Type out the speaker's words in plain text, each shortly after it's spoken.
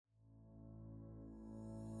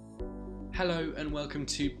Hello and welcome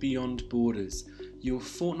to Beyond Borders, your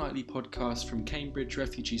fortnightly podcast from Cambridge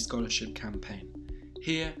Refugee Scholarship Campaign.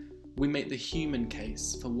 Here, we make the human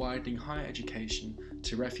case for widening higher education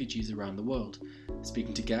to refugees around the world,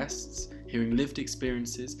 speaking to guests, hearing lived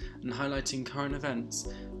experiences, and highlighting current events.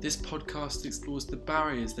 This podcast explores the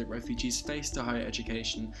barriers that refugees face to higher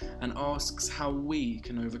education and asks how we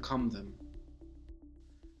can overcome them.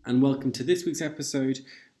 And welcome to this week's episode,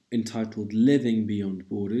 entitled Living Beyond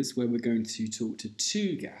Borders, where we're going to talk to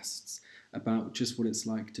two guests about just what it's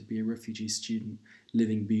like to be a refugee student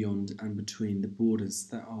living beyond and between the borders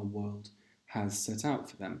that our world has set out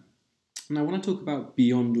for them. And I want to talk about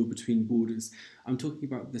beyond or between borders. I'm talking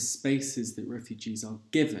about the spaces that refugees are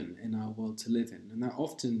given in our world to live in, and that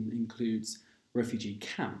often includes refugee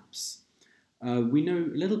camps. We know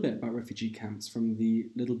a little bit about refugee camps from the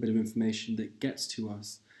little bit of information that gets to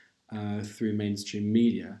us through mainstream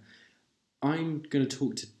media. I'm going to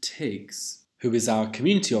talk to Tigs, who is our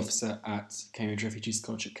community officer at Cambridge Refugee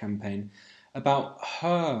Scholarship Campaign, about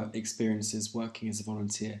her experiences working as a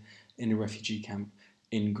volunteer in a refugee camp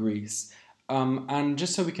in Greece. And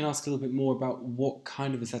just so we can ask a little bit more about what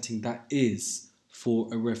kind of a setting that is for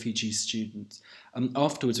a refugee student.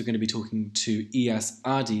 Afterwards, we're going to be talking to Eyas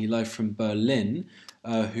Adi, live from Berlin,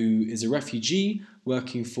 who is a refugee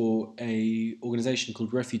working for an organisation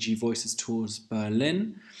called Refugee Voices Towards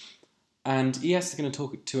Berlin. And Eyas is going to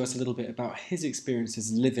talk to us a little bit about his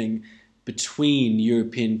experiences living between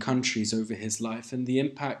European countries over his life and the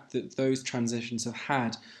impact that those transitions have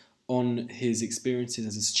had on his experiences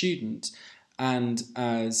as a student and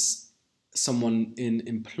as someone in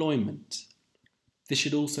employment. This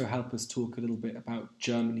should also help us talk a little bit about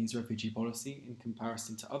Germany's refugee policy in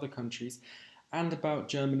comparison to other countries and about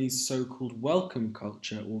Germany's so-called welcome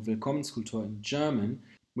culture, or Willkommenskultur in German,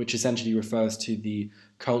 which essentially refers to the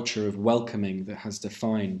culture of welcoming that has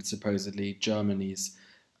defined, supposedly, Germany's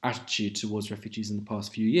attitude towards refugees in the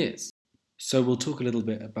past few years. So we'll talk a little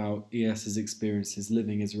bit about Eyas's experiences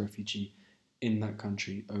living as a refugee in that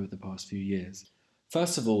country over the past few years.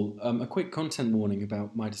 First of all, a quick content warning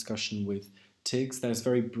about my discussion with Tigs. There's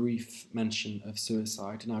very brief mention of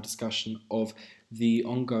suicide in our discussion of the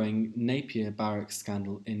ongoing Napier barracks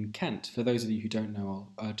scandal in Kent. For those of you who don't know,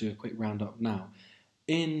 I'll do a quick roundup now.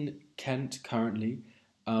 In Kent currently,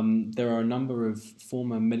 there are a number of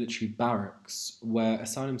former military barracks where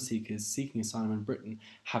asylum seekers seeking asylum in Britain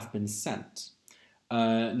have been sent.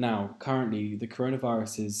 Now, currently, the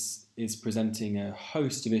coronavirus is presenting a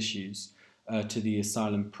host of issues to the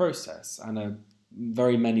asylum process, and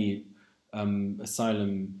very many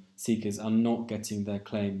asylum seekers are not getting their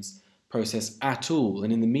claims processed at all.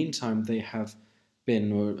 And in the meantime, they have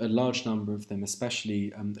been, or a large number of them,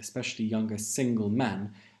 especially younger single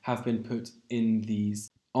men, have been put in these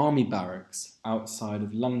army barracks outside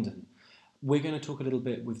of London. We're going to talk a little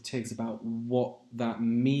bit with Tigs about what that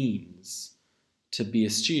means to be a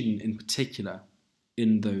student in particular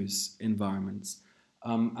in those environments,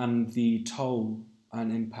 and the toll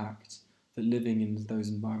and impact that living in those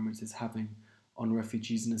environments is having on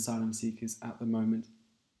refugees and asylum seekers at the moment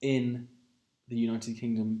in the United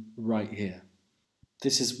Kingdom right here.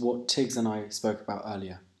 This is what Tigs and I spoke about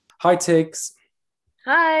earlier. Hi, Tigs.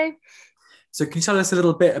 Hi. So can you tell us a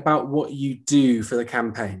little bit about what you do for the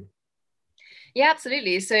campaign? Yeah,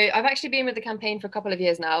 absolutely. So I've actually been with the campaign for a couple of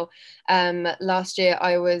years now. Last year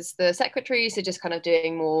I was the secretary, so just kind of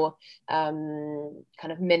doing more kind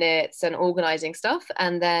of minutes and organising stuff.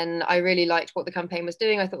 And then I really liked what the campaign was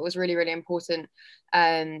doing. I thought it was really, really important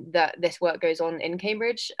that this work goes on in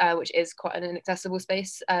Cambridge, which is quite an inaccessible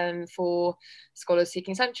space for scholars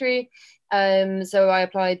seeking sanctuary. So I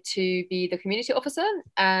applied to be the community officer.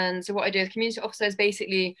 And so what I do as community officer is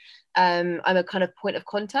basically I'm a kind of point of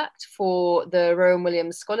contact for the Rowan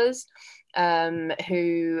Williams scholars,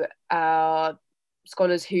 who are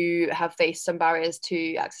scholars who have faced some barriers to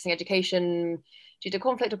accessing education due to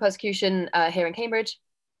conflict or persecution here in Cambridge.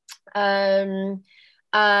 And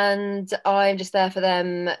I'm just there for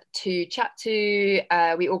them to chat to.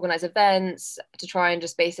 We organise events to try and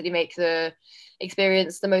just basically make the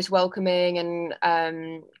experience the most welcoming and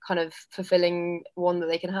kind of fulfilling one that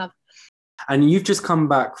they can have. And you've just come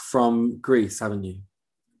back from Greece, haven't you?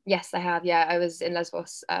 Yes, I have. Yeah, I was in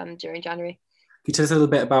Lesbos during January. Can you tell us a little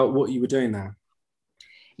bit about what you were doing there?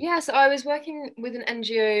 Yeah, so I was working with an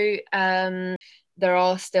NGO. There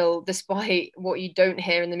are still, despite what you don't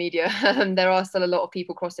hear in the media, there are still a lot of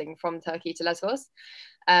people crossing from Turkey to Lesbos,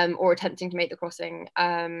 or attempting to make the crossing.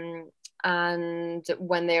 And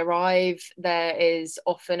when they arrive, there is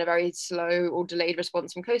often a very slow or delayed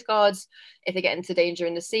response from coast guards. If they get into danger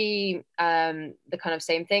in the sea, the kind of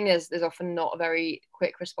same thing. There's often not a very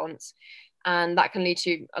quick response. and that can lead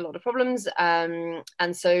to a lot of problems. And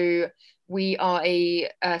so we are a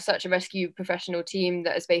search and rescue professional team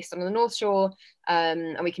that is based on the North Shore,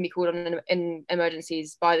 and we can be called on in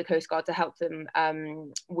emergencies by the Coast Guard to help them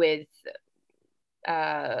with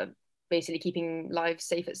basically keeping lives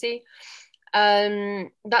safe at sea.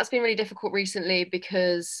 That's been really difficult recently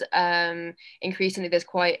because increasingly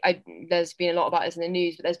there's been a lot about this in the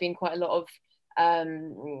news, but there's been quite a lot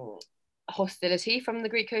of hostility from the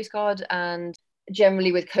Greek Coast Guard, and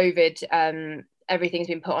generally with COVID, everything's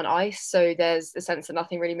been put on ice, so there's a sense that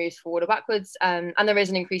nothing really moves forward or backwards, and there is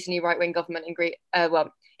an increasingly right-wing government in Greece.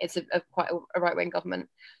 Well, it's quite a right-wing government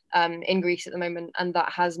in Greece at the moment, and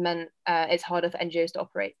that has meant it's harder for NGOs to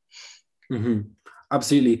operate. Mm-hmm.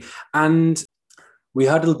 Absolutely. And we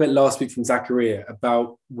heard a little bit last week from Zachariah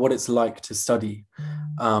about what it's like to study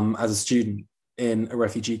as a student in a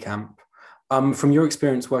refugee camp. From your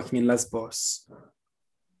experience working in Lesbos,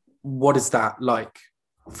 what is that like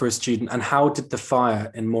for a student? And how did the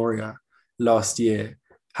fire in Moria last year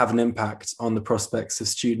have an impact on the prospects of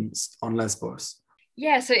students on Lesbos?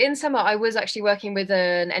 Yeah, so in summer I was actually working with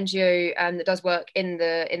an NGO that does work in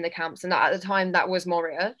the camps, and that at the time that was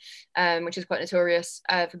Moria, which is quite notorious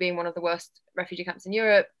for being one of the worst refugee camps in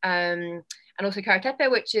Europe, and also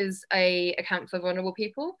Karatepe, which is a camp for vulnerable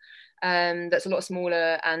people that's a lot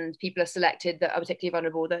smaller, and people are selected that are particularly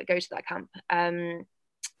vulnerable that go to that camp.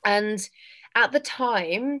 And at the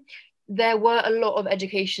time, there were a lot of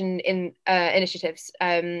education in initiatives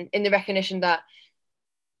in the recognition that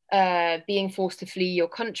being forced to flee your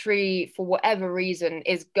country for whatever reason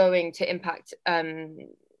is going to impact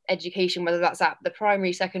education, whether that's at the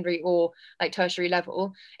primary, secondary, or like tertiary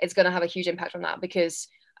level. It's going to have a huge impact on that, because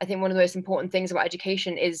I think one of the most important things about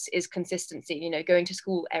education is consistency. You know, going to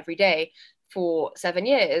school every day for 7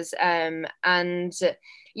 years, and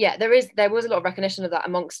yeah, there was a lot of recognition of that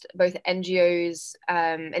amongst both NGOs,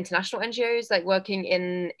 international NGOs, like working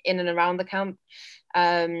in and around the camp.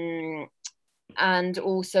 And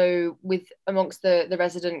also amongst the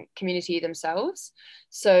resident community themselves.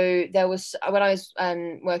 So there was, when I was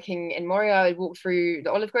working in Moria, I would walk through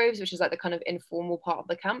the olive groves, which is like the kind of informal part of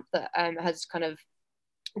the camp that has kind of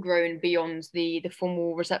grown beyond the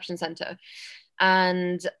formal reception centre.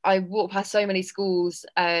 And I walked past so many schools,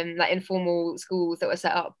 like informal schools that were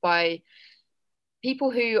set up by people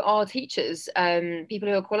who are teachers, people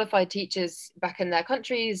who are qualified teachers back in their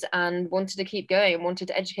countries and wanted to keep going and wanted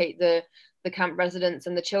to educate the camp residents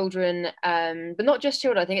and the children, but not just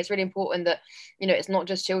children. I think it's really important that, you know, it's not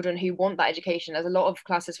just children who want that education. There's a lot of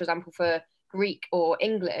classes, for example, for Greek or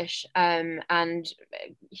English, and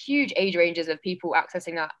huge age ranges of people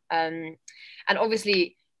accessing that. And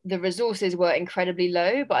obviously the resources were incredibly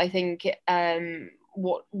low, but I think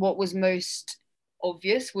what was most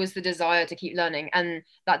obvious was the desire to keep learning, and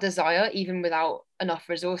that desire, even without enough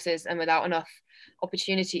resources and without enough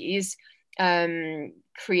opportunities,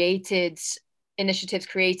 created initiatives,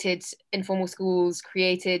 created informal schools,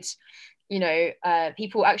 created, you know,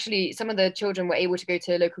 people actually, some of the children were able to go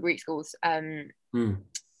to local Greek schools.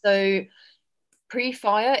 So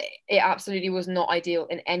pre-fire, it absolutely was not ideal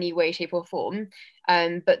in any way, shape or form,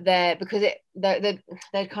 but because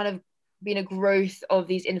there kind of been a growth of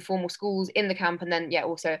these informal schools in the camp, and then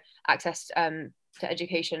also access to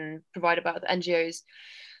education provided by the NGOs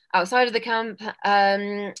outside of the camp.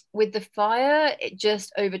 With the fire, it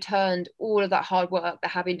just overturned all of that hard work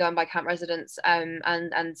that had been done by camp residents,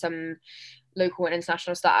 and some local and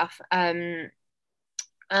international staff, and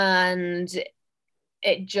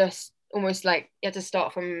it just almost like you had to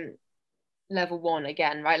start from level one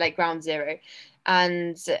again, right, like ground zero.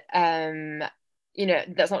 And you know,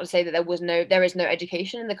 that's not to say that there is no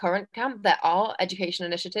education in the current camp. There are education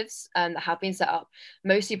initiatives that have been set up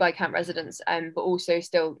mostly by camp residents, but also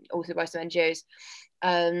by some NGOs.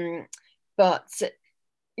 But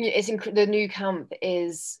the new camp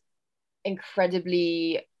is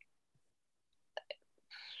incredibly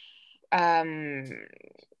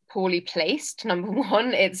poorly placed. Number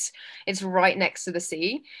one, it's right next to the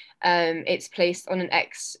sea. It's placed on an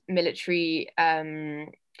ex-military,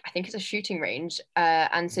 I think it's a shooting range,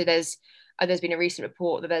 and so there's been a recent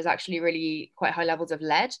report that there's actually really quite high levels of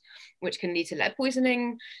lead, which can lead to lead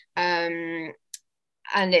poisoning. And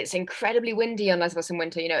it's incredibly windy on Lesbos in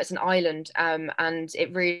winter. You know, it's an island, and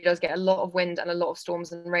it really does get a lot of wind and a lot of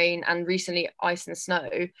storms and rain, and recently ice and snow.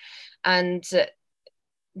 And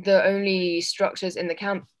the only structures in the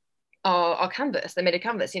camp are canvas. They're made of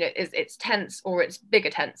canvas. You know, it's tents, or it's bigger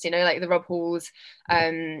tents, you know, like the rub halls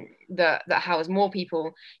that house more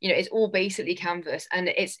people. You know, it's all basically canvas, and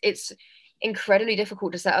it's incredibly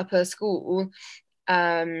difficult to set up a school,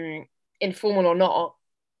 informal or not,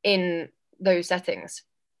 in those settings.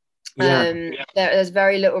 Yeah. There's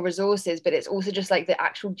very little resources, but it's also just like the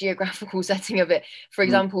actual geographical setting of it. For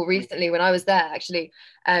example, recently when I was there, actually,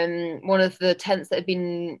 one of the tents that had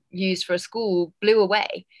been used for a school blew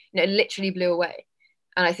away. It literally blew away.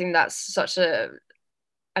 And I think that's such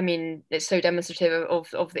it's so demonstrative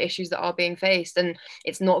of the issues that are being faced. And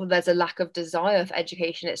it's not that there's a lack of desire for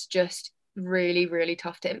education, it's just really, really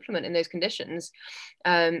tough to implement in those conditions.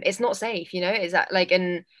 It's not safe, is that like,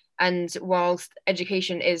 and whilst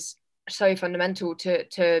education is so fundamental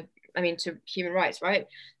to human rights, right?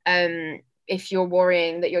 If you're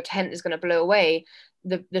worrying that your tent is going to blow away,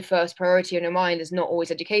 the first priority on your mind is not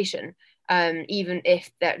always education, even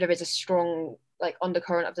if there is a strong like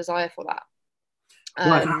undercurrent of desire for that.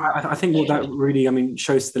 Well, I think what that really,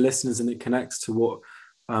 shows to the listeners, and it connects to what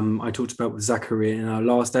I talked about with Zachary in our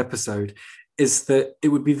last episode, is that it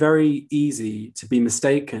would be very easy to be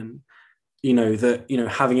mistaken, that,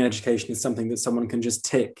 having an education is something that someone can just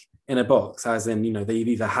tick in a box, as in, they've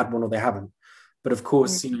either had one or they haven't. But of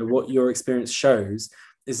course, what your experience shows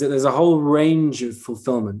is that there's a whole range of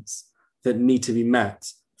fulfillments that need to be met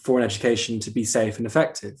for an education to be safe and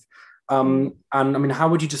effective. And how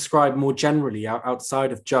would you describe more generally,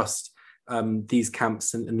 outside of just these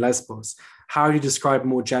camps in Lesbos, how do you describe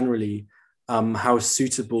more generally how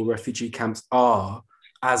suitable refugee camps are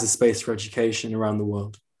as a space for education around the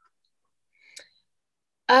world?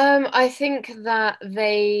 I think that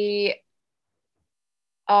they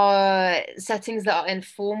are settings that are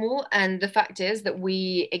informal, and the fact is that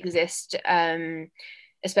we exist,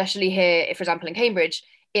 especially here, for example, in Cambridge,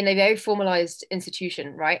 in a very formalized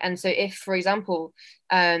institution, right? And so if, for example,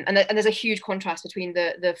 and there's a huge contrast between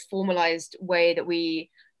the formalized way that we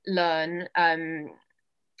learn,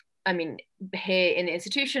 here in the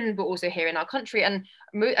institution, but also here in our country and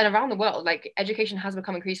around the world, like education has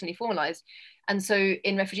become increasingly formalized. And so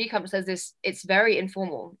in refugee camps, there's this, it's very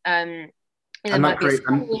informal. And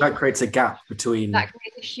that creates a gap between. That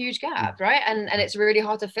creates a huge gap, right? And it's really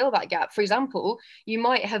hard to fill that gap. For example, you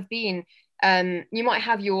might have your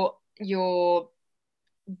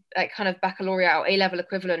like kind of baccalaureate or A-level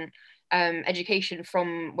equivalent education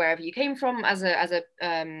from wherever you came from as a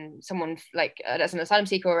someone like as an asylum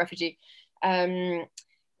seeker or a refugee,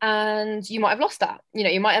 and you might have lost that.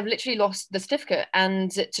 You might have literally lost the certificate,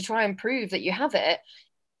 and to try and prove that you have it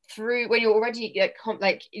through when you're already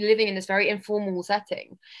like living in this very informal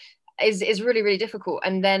setting is really, really difficult.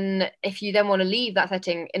 And then if you then want to leave that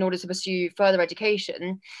setting in order to pursue further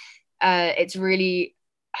education, it's really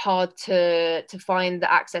hard to find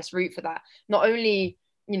the access route for that. Not only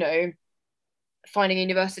finding a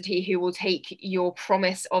university who will take your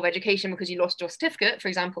promise of education because you lost your certificate, for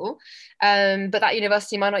example, but that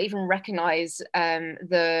university might not even recognize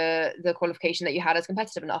the qualification that you had as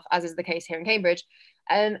competitive enough, as is the case here in Cambridge.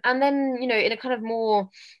 And then in a kind of more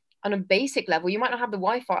on a basic level, you might not have the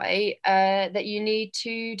Wi-Fi that you need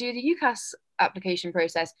to do the UCAS application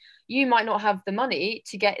process. You might not have the money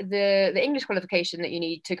to get the English qualification that you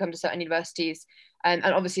need to come to certain universities, and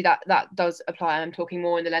obviously that does apply. I'm talking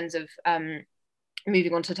more in the lens of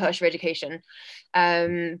moving on to tertiary education,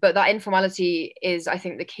 but that informality is, I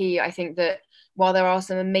think, the key. I think that while there are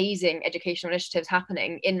some amazing educational initiatives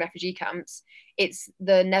happening in refugee camps, it's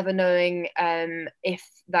the never knowing if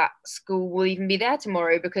that school will even be there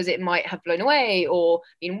tomorrow, because it might have blown away or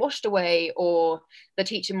been washed away, or the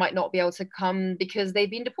teacher might not be able to come because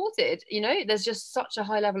they've been deported. There's just such a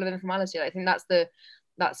high level of informality. I think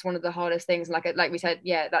that's one of the hardest things. Like we said,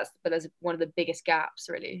 there's one of the biggest gaps,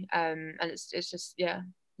 really. And it's just yeah.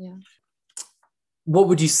 What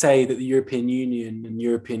would you say that the European Union and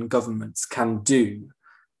European governments can do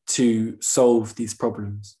to solve these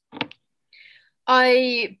problems?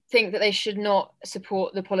 I think that they should not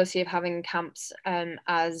support the policy of having camps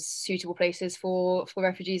as suitable places for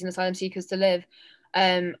refugees and asylum seekers to live.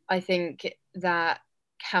 I think that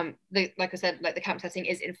like I said, like the camp setting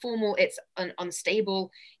is informal, it's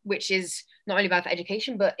unstable, which is not only bad for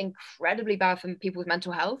education but incredibly bad for people with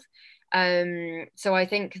mental health. So I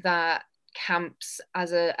think that camps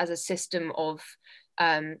as a system of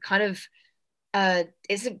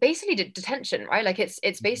it's basically detention, right? Like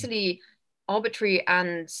it's basically arbitrary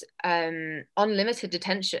and unlimited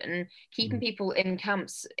detention, keeping people in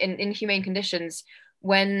camps in inhumane conditions,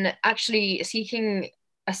 when actually seeking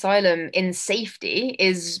asylum in safety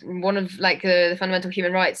is one of like the fundamental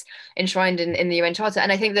human rights enshrined in the UN Charter.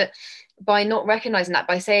 And I think that by not recognizing that,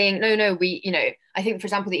 by saying no, we I think, for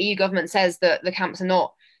example, the EU government says that the camps are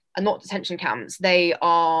not detention camps, they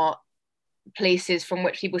are places from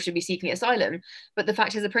which people should be seeking asylum. But the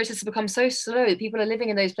fact is the process has become so slow. People are living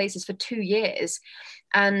in those places for 2 years,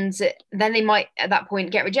 and then they might at that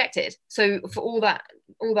point get rejected. So for all that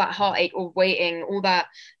heartache or waiting, all that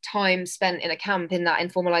time spent in a camp in that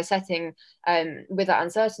informalized setting, with that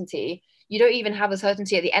uncertainty, you don't even have a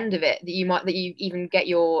certainty at the end of it that you even get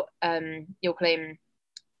your claim.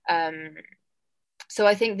 So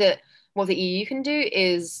I think that what the EU can do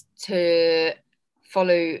is to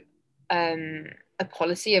follow a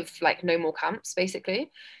policy of like no more camps,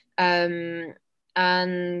 basically, and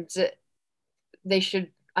they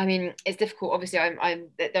should. I mean, it's difficult. Obviously,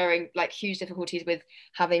 there are like huge difficulties with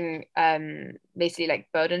having basically like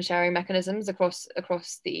burden sharing mechanisms across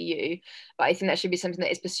the EU. But I think that should be something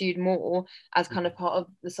that is pursued more as kind of part of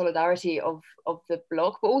the solidarity of the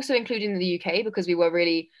bloc, but also including the UK, because we were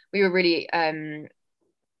really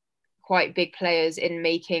quite big players in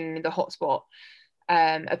making the hotspot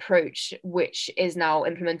approach, which is now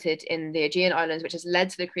implemented in the Aegean Islands, which has led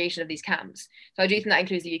to the creation of these camps. So I do think that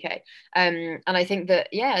includes the UK. And I think that,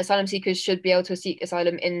 asylum seekers should be able to seek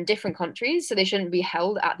asylum in different countries. So they shouldn't be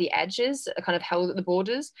held at the edges, kind of held at the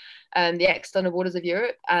borders, the external borders of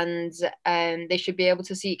Europe. And they should be able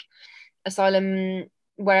to seek asylum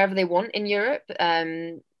wherever they want in Europe.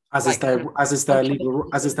 As is their legal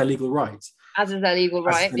right. As is their legal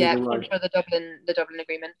right, contra the Dublin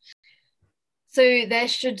Agreement. So there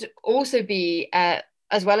should also be,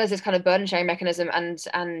 as well as this kind of burden sharing mechanism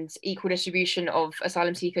and equal distribution of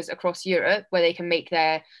asylum seekers across Europe, where they can make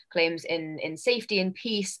their claims in safety and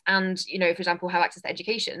peace, and, for example, have access to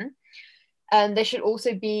education. And there should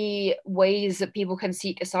also be ways that people can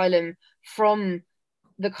seek asylum from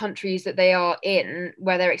the countries that they are in,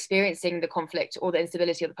 where they're experiencing the conflict or the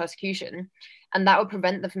instability or the persecution, and that would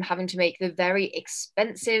prevent them from having to make the very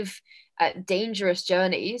expensive, dangerous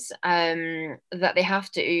journeys that they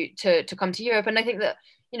have to come to Europe. And I think that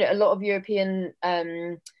a lot of European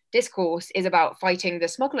discourse is about fighting the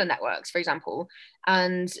smuggler networks, for example,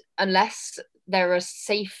 and unless there are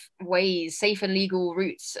safe and legal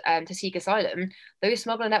routes to seek asylum, those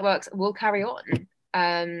smuggler networks will carry on.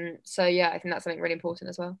 So I think that's something really important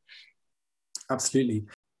as well. Absolutely.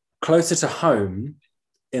 Closer to home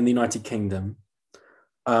in the United Kingdom,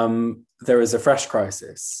 there is a fresh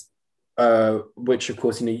crisis, which of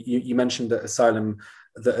course, you mentioned that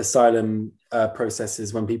asylum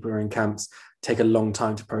processes when people are in camps take a long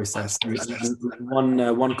time to process. And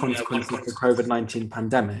one consequence of the COVID-19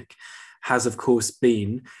 pandemic has, of course,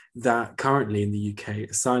 been that currently in the UK,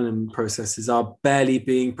 asylum processes are barely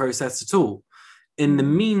being processed at all. In the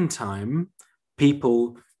meantime,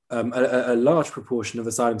 people, a large proportion of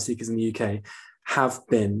asylum seekers in the UK have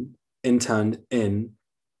been interned in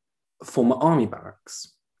former army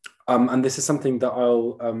barracks. And this is something that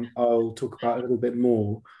I'll talk about a little bit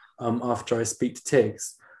more after I speak to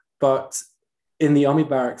Tigs. But in the army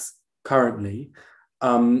barracks currently,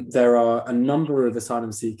 there are a number of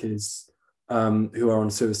asylum seekers who are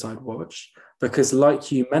on suicide watch, because,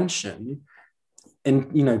 like you mentioned,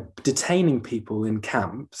 detaining people in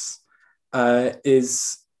camps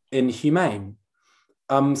is inhumane.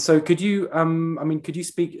 So could you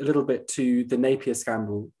speak a little bit to the Napier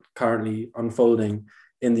scandal currently unfolding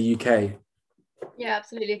in the UK? Yeah,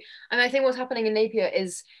 absolutely. And I think what's happening in Napier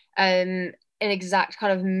is an exact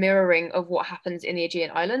kind of mirroring of what happens in the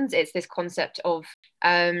Aegean Islands. It's this concept of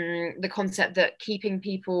the concept that keeping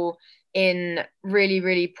people in really,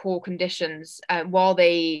 really poor conditions while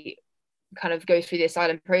they kind of go through the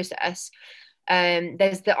asylum process,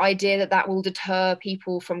 there's the idea that will deter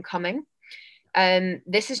people from coming.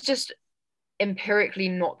 This is just empirically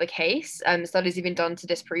not the case. Studies have been done to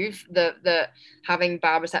disprove that having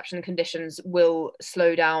bad reception conditions will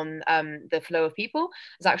slow down the flow of people.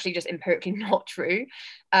 It's actually just empirically not true.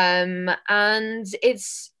 And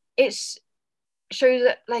it's shows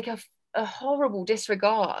like a horrible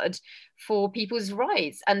disregard for people's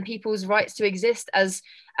rights and people's rights to exist as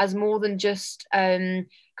more than just kind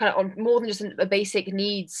of on more than just a basic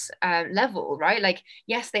needs level, right? Like,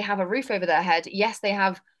 yes, they have a roof over their head. Yes, they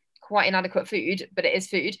have quite inadequate food, but it is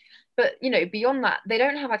food. But beyond that, they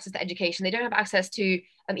don't have access to education. They don't have access to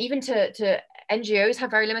even to NGOs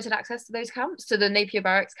have very limited access to those camps, to the Napier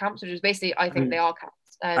Barracks camps, which is basically, I think they are camps.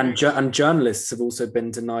 And journalists have also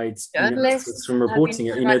been denied from reporting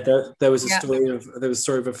it. There was a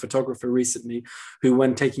story of a photographer recently who,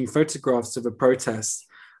 when taking photographs of a protest,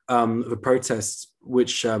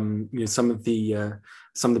 which some of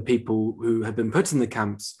the people who had been put in the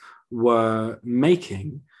camps were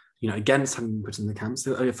making, against having been put in the camps,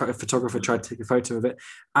 a photographer tried to take a photo of it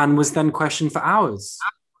and was then questioned for hours.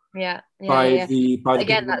 By the people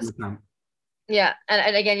in the camp. Yeah,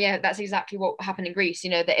 and again, yeah, that's exactly what happened in Greece.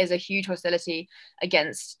 There is a huge hostility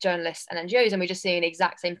against journalists and NGOs, and we're just seeing the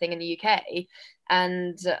exact same thing in the UK.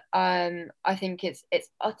 And I think it's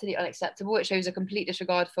utterly unacceptable. It shows a complete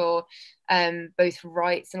disregard for both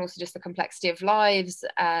rights and also just the complexity of lives.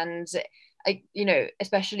 And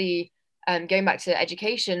especially going back to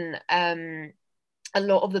education, a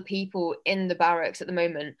lot of the people in the barracks at the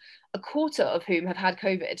moment, a quarter of whom have had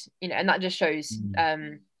COVID. And that just shows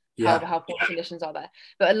how poor conditions are there.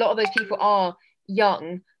 But a lot of those people are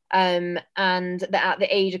young, and they're at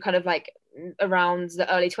the age of kind of like around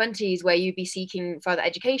the early 20s, where you'd be seeking further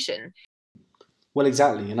education. Well,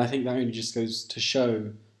 exactly, and I think that only just goes to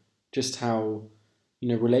show just how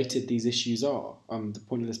related these issues are. The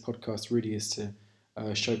point of this podcast really is to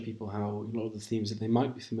show people how a lot of the themes that they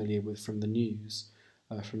might be familiar with from the news,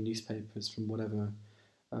 from newspapers, from whatever,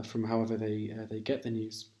 from however they get the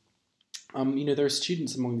news. There are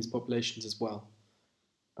students among these populations as well.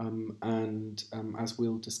 And as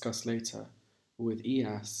we'll discuss later with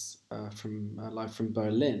Eyas from live from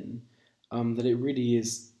Berlin, that it really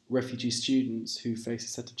is refugee students who face a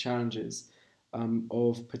set of challenges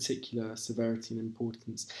of particular severity and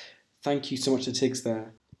importance. Thank you so much to Tigs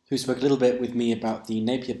there, who spoke a little bit with me about the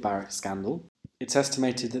Napier Barracks scandal. It's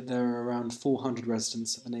estimated that there are around 400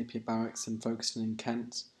 residents of the Napier Barracks in Folkestone in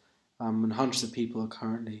Kent, and hundreds of people are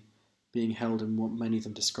currently being held in what many of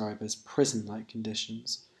them describe as prison-like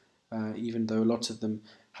conditions, even though a lot of them,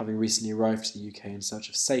 having recently arrived to the UK in search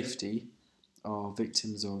of safety, are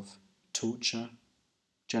victims of torture,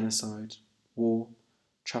 genocide, war,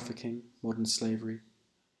 trafficking, modern slavery.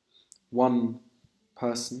 One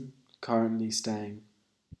person currently staying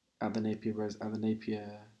at the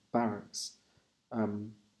Napier barracks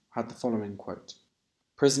had the following quote: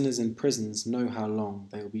 "Prisoners in prisons know how long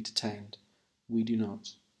they will be detained. We do not.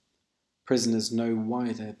 Prisoners know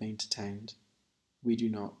why they are being detained. We do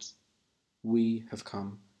not. We have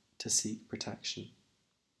come to seek protection."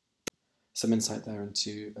 Some insight there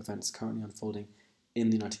into events currently unfolding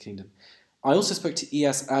in the United Kingdom. I also spoke to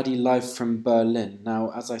Eyas Adi live from Berlin.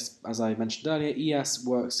 Now, as I mentioned earlier, Eyas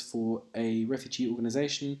works for a refugee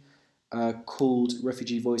organisation called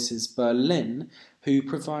Refugee Voices Berlin, who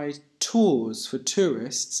provide tours for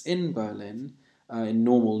tourists in Berlin, in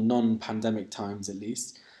normal, non-pandemic times at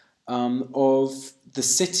least, of the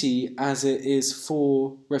city as it is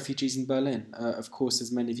for refugees in Berlin. Of course,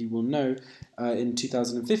 as many of you will know, in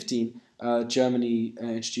 2015, Germany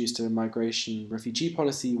introduced a migration refugee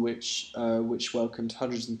policy which welcomed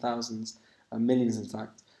hundreds and thousands, millions in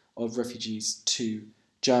fact, of refugees to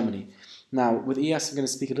Germany. Now, with Eyas, I'm going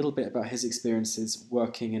to speak a little bit about his experiences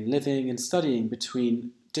working and living and studying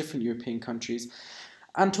between different European countries,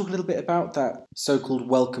 and talk a little bit about that so-called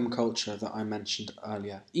welcome culture that I mentioned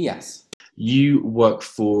earlier. Eyas, you work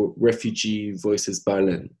for Refugee Voices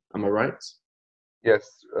Berlin, am I right?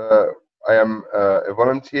 Yes, I am a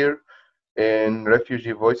volunteer in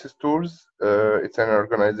Refugee Voices Tours. It's an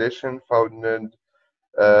organization founded.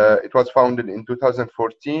 It was founded in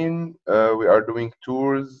 2014. We are doing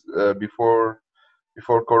tours before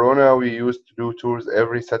Corona. We used to do tours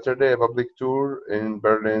every Saturday, a public tour in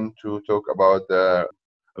Berlin to talk about the.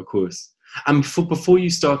 Of course. And before you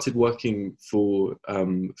started working for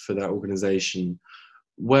that organization,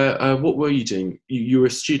 what were you doing? You were a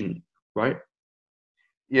student, right?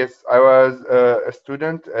 Yes, I was a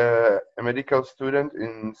student, a medical student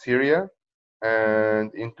in Syria,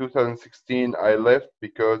 and in 2016 I left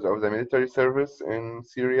because of the military service in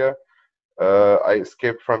Syria. I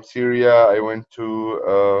escaped from Syria. I went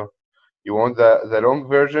to you want the long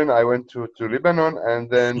version? I went to Lebanon, and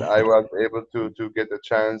then I was able to get a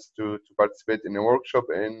chance to participate in a workshop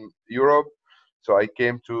in Europe. So I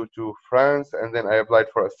came to France, and then I applied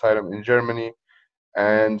for asylum in Germany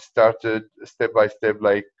and started step by step,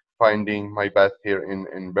 like finding my path here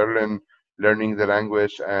in Berlin, learning the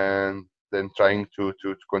language, and then trying to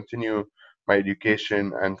continue my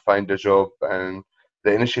education and find a job. And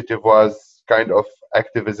the initiative was kind of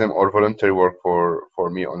activism or voluntary work for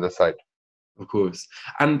me on the side. Of course.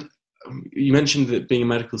 And you mentioned that being a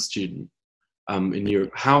medical student in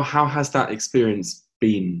Europe, how has that experience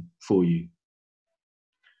been for you?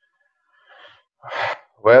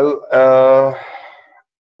 Well,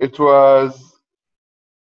 it was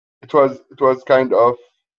kind of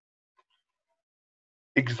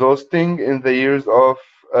exhausting in the years of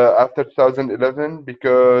after 2011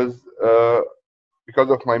 because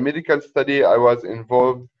of my medical study. I was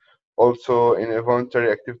involved also in voluntary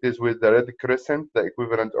activities with the Red Crescent, the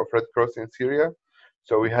equivalent of Red Cross in Syria.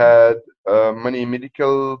 So we had many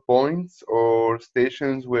medical points or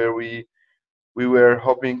stations where we we were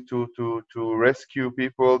hoping to rescue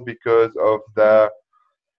people because of the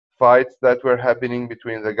fights that were happening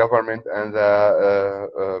between the government and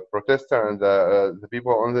the protester and the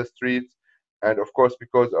people on the streets, and of course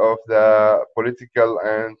because of the political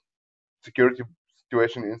and security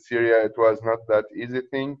situation in Syria, it was not that easy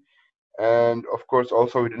thing. And of course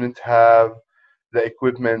also we didn't have the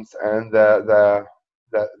equipments and the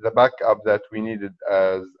backup that we needed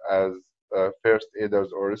as first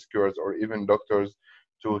aiders or rescuers or even doctors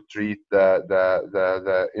to treat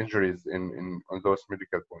the injuries in on those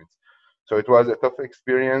medical points. So it was a tough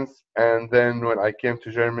experience. And then when I came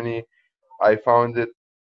to Germany, I found it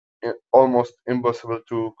almost impossible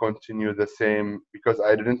to continue the same because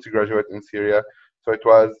I didn't graduate in Syria. So it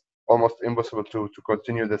was almost impossible to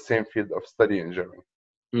continue the same field of study in Germany.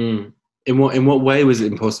 Mm. In what way was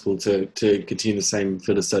it impossible to continue the same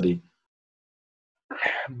field of study?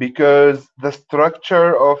 Because the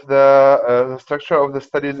structure of the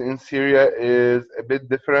studies in Syria is a bit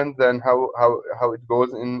different than how it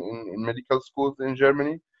goes in medical schools in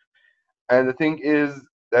Germany. And the thing is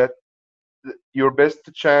that your best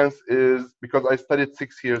chance is, because I studied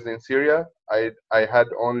 6 years in Syria, I had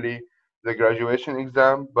only the graduation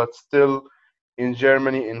exam, but still in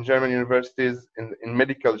German universities, in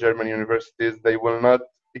medical German universities, they will not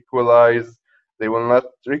equalize, they will not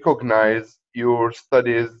recognize your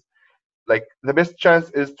studies. Like the best chance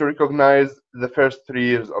is to recognize the first 3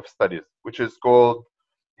 years of studies, which is called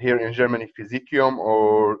here in Germany physikium,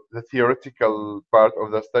 or the theoretical part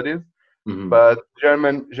of the studies. Mm-hmm. But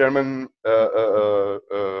German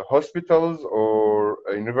hospitals or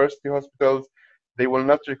university hospitals, they will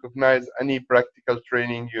not recognize any practical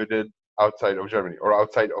training you did outside of Germany or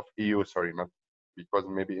outside of EU. Sorry, not because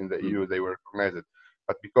maybe in the EU they will recognize it,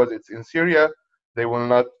 but because it's in Syria, they will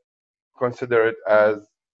not consider it as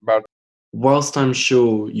part. Whilst I'm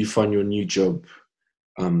sure you find your new job,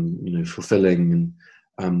 fulfilling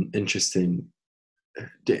and interesting,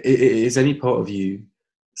 is any part of you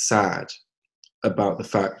sad about the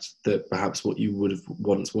fact that perhaps what you would have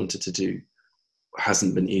once wanted to do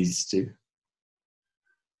hasn't been easy to do?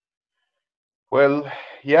 Well,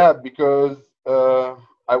 yeah, because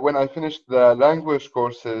when I finished the language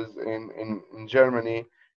courses in Germany,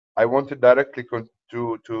 I wanted directly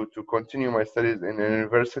to continue my studies in a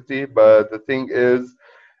university. But the thing is,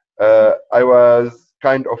 I was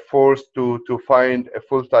kind of forced to find a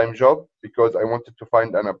full-time job because I wanted to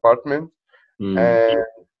find an apartment. And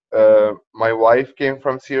my wife came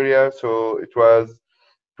from Syria, so it was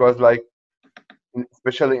like,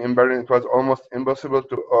 especially in Berlin, it was almost impossible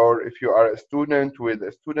to, or if you are a student with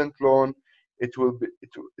a student loan, it will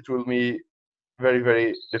be very,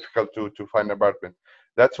 very difficult to find an apartment.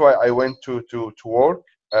 That's why I went to work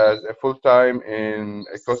as a full time in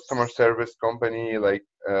a customer service company, like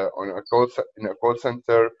in a call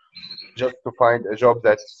center, just to find a job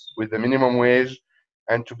that's with the minimum wage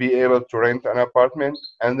and to be able to rent an apartment.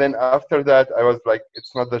 And then after that, I was like,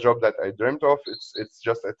 it's not the job that I dreamt of. It's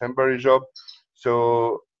just a temporary job.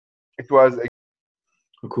 So it was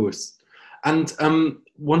Of course. And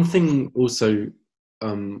one thing also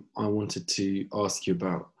I wanted to ask you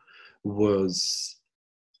about was,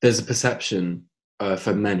 there's a perception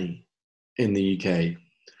for many in the UK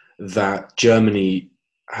that Germany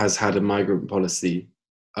has had a migrant policy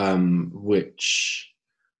which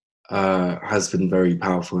has been very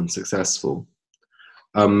powerful and successful.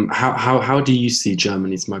 How do you see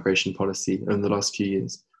Germany's migration policy in the last few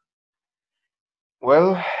years?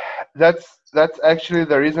 Well, that's actually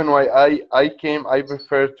the reason why I came. I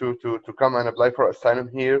prefer to come and apply for asylum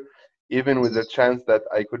here, even with the chance that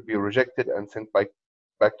I could be rejected and sent back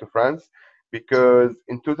to France. Because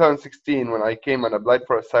in 2016, when I came and applied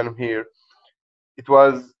for asylum here, it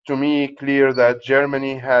was to me clear that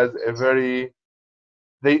Germany has a very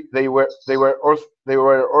they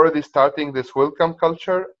were already starting this welcome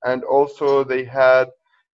culture, and also they had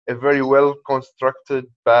a very well constructed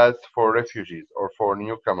path for refugees or for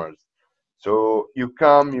newcomers. So you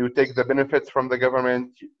come, you take the benefits from the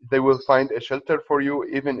government, they will find a shelter for you,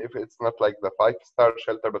 even if it's not like the five-star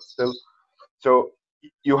shelter, but still. So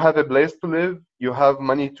you have a place to live, you have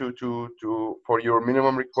money to for your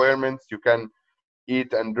minimum requirements, you can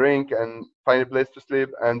eat and drink and find a place to sleep,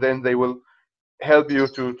 and then they will help you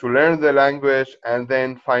to learn the language and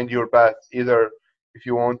then find your path, either if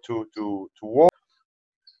you want to walk.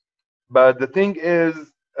 But the thing is,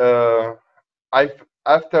 I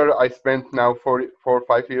after I spent now 4 or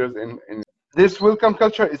 5 years in this welcome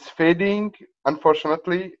culture is fading.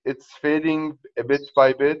 Unfortunately, it's fading a bit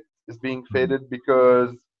by bit. It's being faded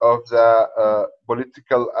because of the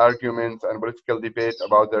political arguments and political debate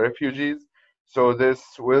about the refugees. So this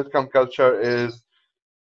welcome culture is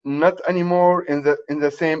not anymore in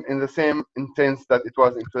the same intense that it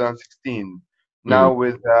was in 2016. Now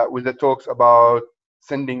Mm. with the talks about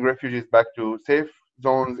sending refugees back to safe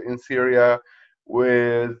zones in Syria,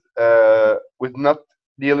 with not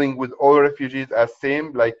dealing with all refugees as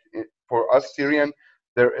same, like for us Syrian,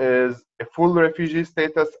 there is a full refugee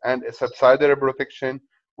status and a subsidiary protection,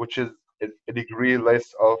 which is a degree less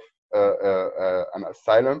of an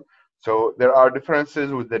asylum. So there are differences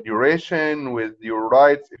with the duration, with your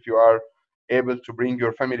rights, if you are able to bring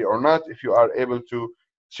your family or not, if you are able to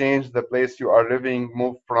change the place you are living,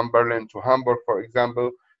 move from Berlin to Hamburg, for example.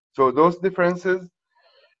 So those differences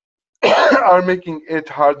are making it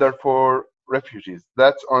harder for refugees.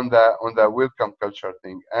 That's on the welcome culture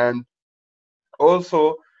thing. And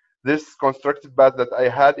also this constructed path that I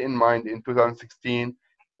had in mind in 2016,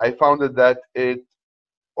 I found that it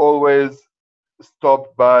always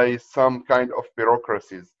stopped by some kind of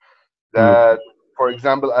bureaucracies. Mm. That, for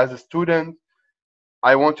example, as a student,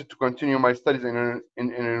 I wanted to continue my studies in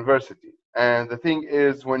university. And the thing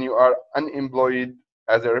is, when you are unemployed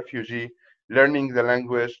as a refugee, learning the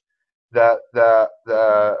language, the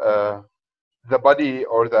the body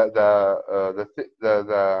or the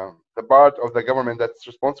part of the government that's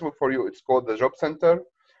responsible for you, it's called the job center,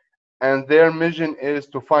 and their mission is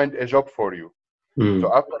to find a job for you. So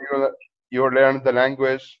Mm. after you learn the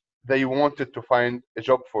language, they wanted to find a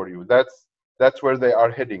job for you. That's where they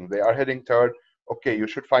are heading. They are heading toward, okay, you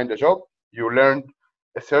should find a job. You learned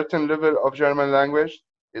a certain level of German language.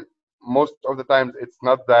 It, most of the times, it's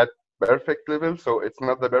not that perfect level. So it's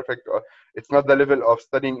not the level of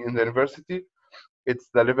studying in the university. It's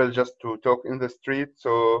the level just to talk in the street.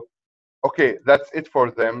 So okay, that's it for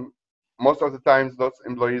them. Most of the times, those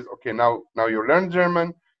employees, okay, now you learn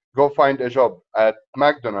German, go find a job at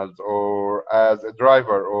McDonald's or as a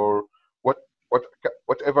driver or what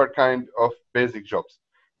whatever kind of basic jobs.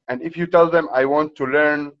 And if you tell them, I want to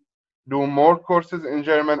learn, do more courses in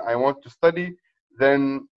German, I want to study, then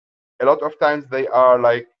a lot of times they are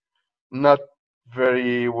like not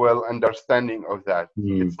very well understanding of that.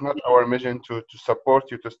 Mm. It's not our mission to support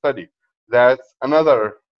you to study. That's another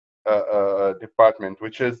department,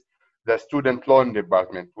 which is the student loan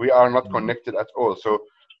department. We are not Mm. connected at all. So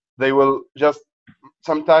they will just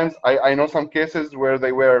sometimes I know some cases where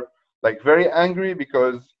they were like very angry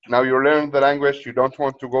because now you learn the language, you don't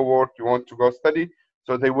want to go work, you want to go study.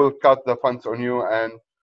 So they will cut the funds on you and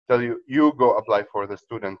tell you, you go apply for the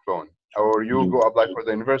student loan or you Mm. go apply for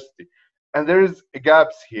the university. And there is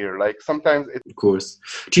gaps here. Like sometimes it's Of course.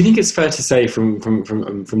 Do you think it's fair to say, from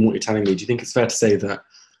what you're telling me, do you think it's fair to say that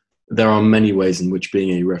there are many ways in which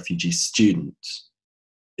being a refugee student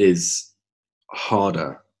is harder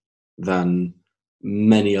than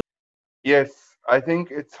many other? yes, I think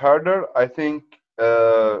it's harder. I think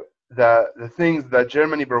the things that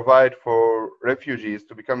Germany provide for refugees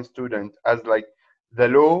to become student, as like the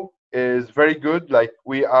law is very good. Like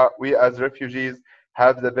we as refugees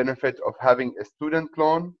have the benefit of having a student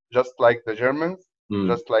loan, just like the Germans, Mm.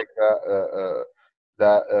 just like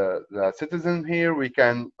the citizen here. We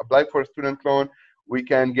can apply for a student loan. We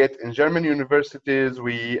can get in German universities.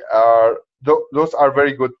 Those are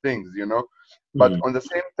very good things, you know. But Mm. on the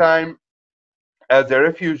same time, as a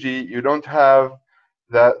refugee, you don't have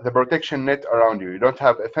the protection net around you. You don't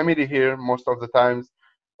have a family here most of the times,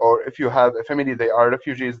 or if you have a family, they are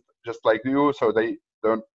refugees just like you, so they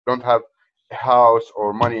don't have a house or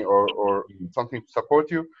money or Mm. something to support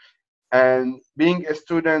you. And being a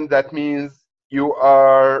student, that means you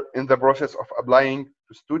are in the process of applying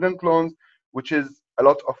to student loans, which is a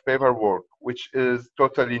lot of paperwork, which is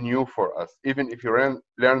totally new for us. Even if you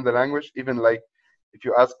learn the language, even like if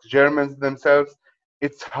you ask Germans themselves,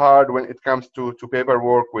 it's hard when it comes to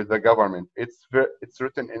paperwork with the government. It's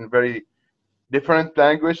written in very different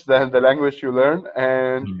language than the language you learn,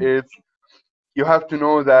 and Mm. it's you have to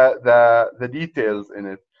know the details in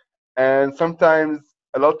it. And sometimes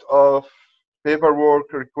a lot of paperwork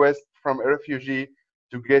requests from a refugee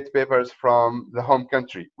to get papers from the home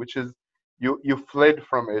country, which is you fled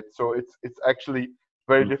from it, so it's actually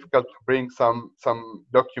very Mm. difficult to bring some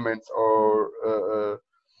documents or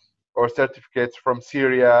certificates from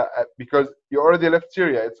Syria because you already left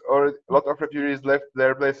Syria. It's already a lot of refugees left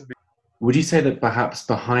their places. Would you say that perhaps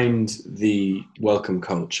behind the welcome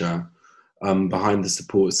culture, behind the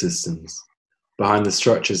support systems, behind the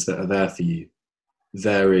structures that are there for you,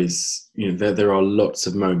 there is, there are lots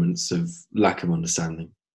of moments of lack of understanding?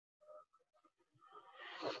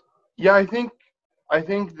 Yeah, I think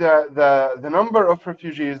the number of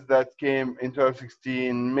refugees that came in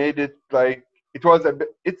 2016 made it like it was a bit,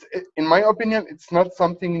 in my opinion, it's not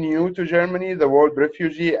something new to Germany, the word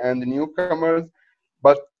refugee and the newcomers,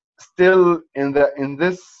 but still in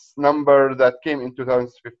this number that came in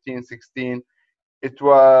 2015-16, it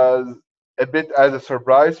was a bit as a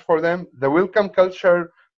surprise for them. The welcome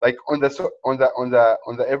culture, like on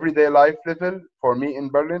the everyday life level, for me in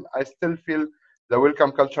Berlin, I still feel the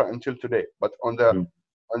welcome culture until today. But on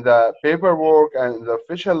the paperwork and the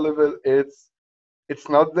official level, it's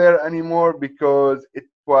not there anymore because it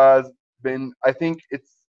was been, I think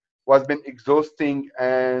it's was been exhausting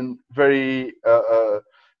and very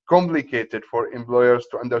complicated for employers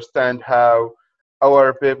to understand how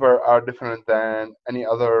our paper are different than any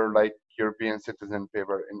other like European citizen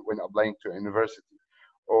paper when applying to a university,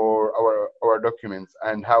 or our documents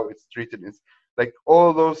and how it's treated. It's like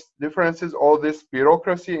all those differences, all this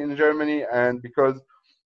bureaucracy in Germany, and because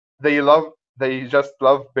they just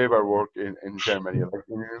love paperwork in Germany, like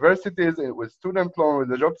in universities, with student loan, with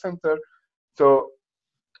the job center. So,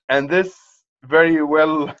 and this very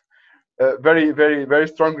well, very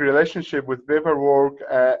strong relationship with paperwork.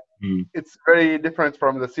 It's very different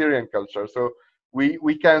from the Syrian culture. So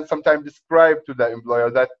we can sometimes describe to the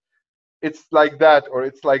employer that it's like that or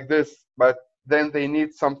it's like this, but then they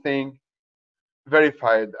need something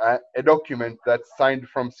verified, a document that's signed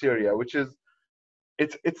from Syria, which is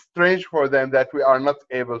it's strange for them that we are not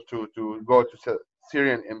able to go to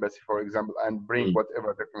Syrian embassy, for example, and bring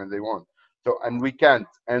whatever document they want. So, and we can't.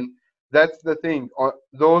 And that's the thing.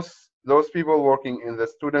 Those people working in the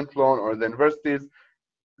student loan or the universities,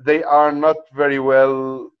 they are not very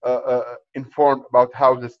well informed about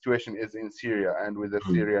how the situation is in Syria and with the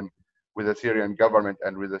Syrian government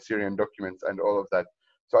and with the Syrian documents and all of that.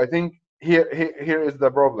 So I think here is the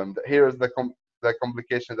problem. Here is the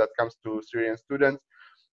complication that comes to Syrian students.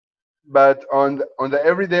 But on the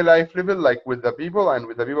everyday life level, like with the people and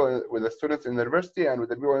with the students in the university and with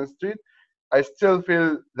the people on the street, I still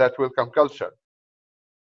feel that welcome culture.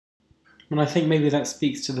 And I think maybe that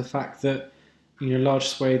speaks to the fact that large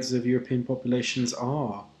swathes of European populations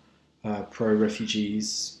are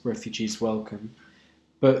pro-refugees, refugees welcome,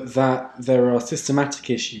 but that there are systematic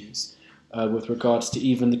issues with regards to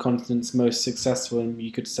even the continent's most successful and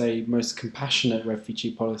you could say most compassionate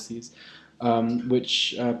refugee policies,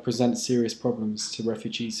 which present serious problems to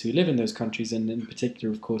refugees who live in those countries, and in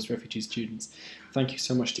particular, of course, refugee students. Thank you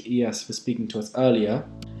so much to Eyas for speaking to us earlier.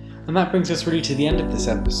 And that brings us really to the end of this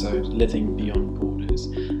episode, Living Beyond Borders.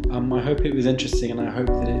 I hope it was interesting, and I hope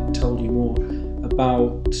that it told you more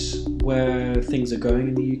about where things are going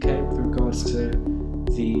in the UK with regards to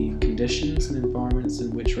the conditions and environments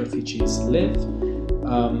in which refugees live.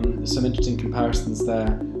 Some interesting comparisons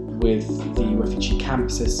there with the refugee camp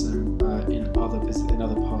system in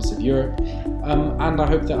other parts of Europe. And I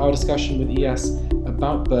hope that our discussion with Eyas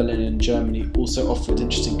about Berlin and Germany also offered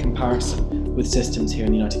interesting comparison with systems here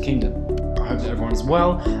in the United Kingdom. I hope that everyone's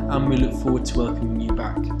well, and we look forward to welcoming you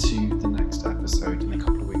back to the next episode.